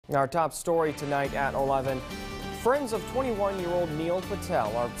Our top story tonight at 11. Friends of 21-year-old Neil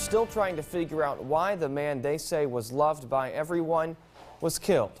Patel are still trying to figure out why the man they say was loved by everyone was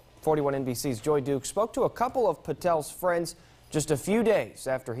killed. 41 NBC's Joy Duke spoke to a couple of Patel's friends just a few days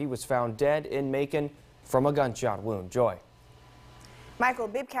after he was found dead in Macon from a gunshot wound. Joy. Michael,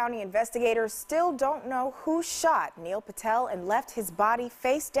 Bibb County investigators still don't know who shot Neil Patel and left his body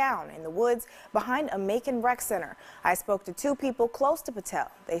face down in the woods behind a Macon rec center. I spoke to two people close to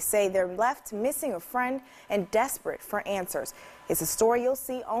Patel. They say they're left missing a friend and desperate for answers. It's a story you'll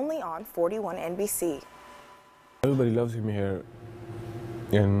see only on 41 NBC. Everybody loves him here,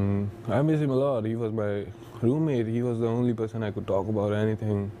 and I miss him a lot. He was my roommate. He was the only person I could talk about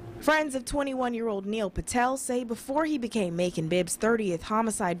anything. Friends of 21-year-old Neil Patel say before he became Macon Bibb's 30th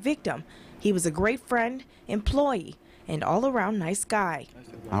homicide victim, he was a great friend, employee, and all-around nice guy.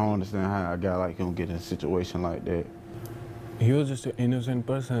 I don't understand how a guy like him get in a situation like that. He was just an innocent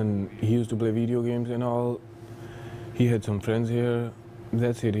person. He used to play video games and all. He had some friends here.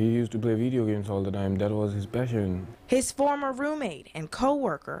 That's it. He used to play video games all the time. That was his passion. His former roommate and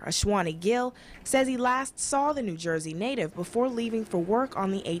co-worker, Ashwani Gill, says he last saw the New Jersey native before leaving for work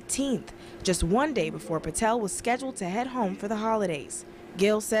on the 18th, just one day before Patel was scheduled to head home for the holidays.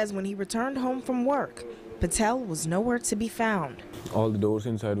 Gill says when he returned home from work, Patel was nowhere to be found. All the doors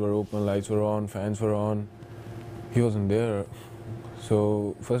inside were open, lights were on, fans were on. He wasn't there.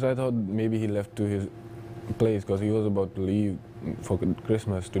 So first I thought maybe he left to his place because he was about to leave for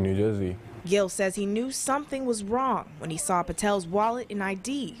Christmas to New Jersey. Gill says he knew something was wrong when he saw Patel's wallet and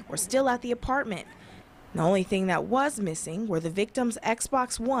ID were still at the apartment. The only thing that was missing were the victim's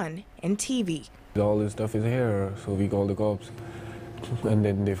Xbox One and TV. All this stuff is here, so we called the cops. And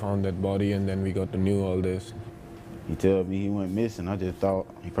then they found that body, and then we got to know all this. He told me he went missing. I just thought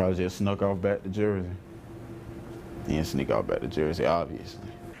he probably just snuck off back to Jersey. He didn't sneak off back to Jersey, obviously.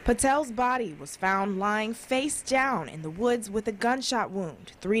 Patel's body was found lying face down in the woods with a gunshot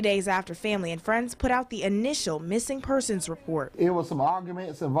wound 3 days after family and friends put out the initial missing persons report. It was some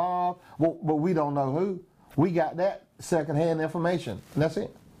arguments involved, but we don't know who. We got that secondhand information, and that's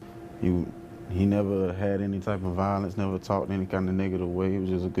it. He never had any type of violence, never talked any kind of negative way. He was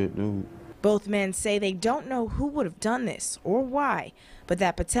just a good dude. Both men say they don't know who would have done this or why, but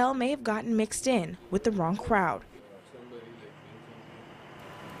that Patel may have gotten mixed in with the wrong crowd.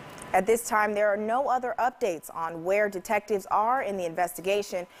 At this time, there are no other updates on where detectives are in the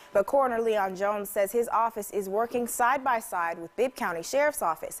investigation, but Coroner Leon Jones says his office is working side by side with Bibb County Sheriff's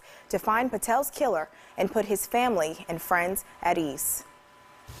Office to find Patel's killer and put his family and friends at ease.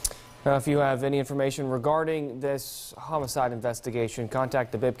 Now, if you have any information regarding this homicide investigation,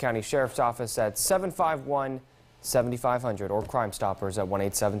 contact the Bibb County Sheriff's Office at 751-7500 or Crime Stoppers at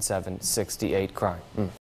 1-877-68-CRIME.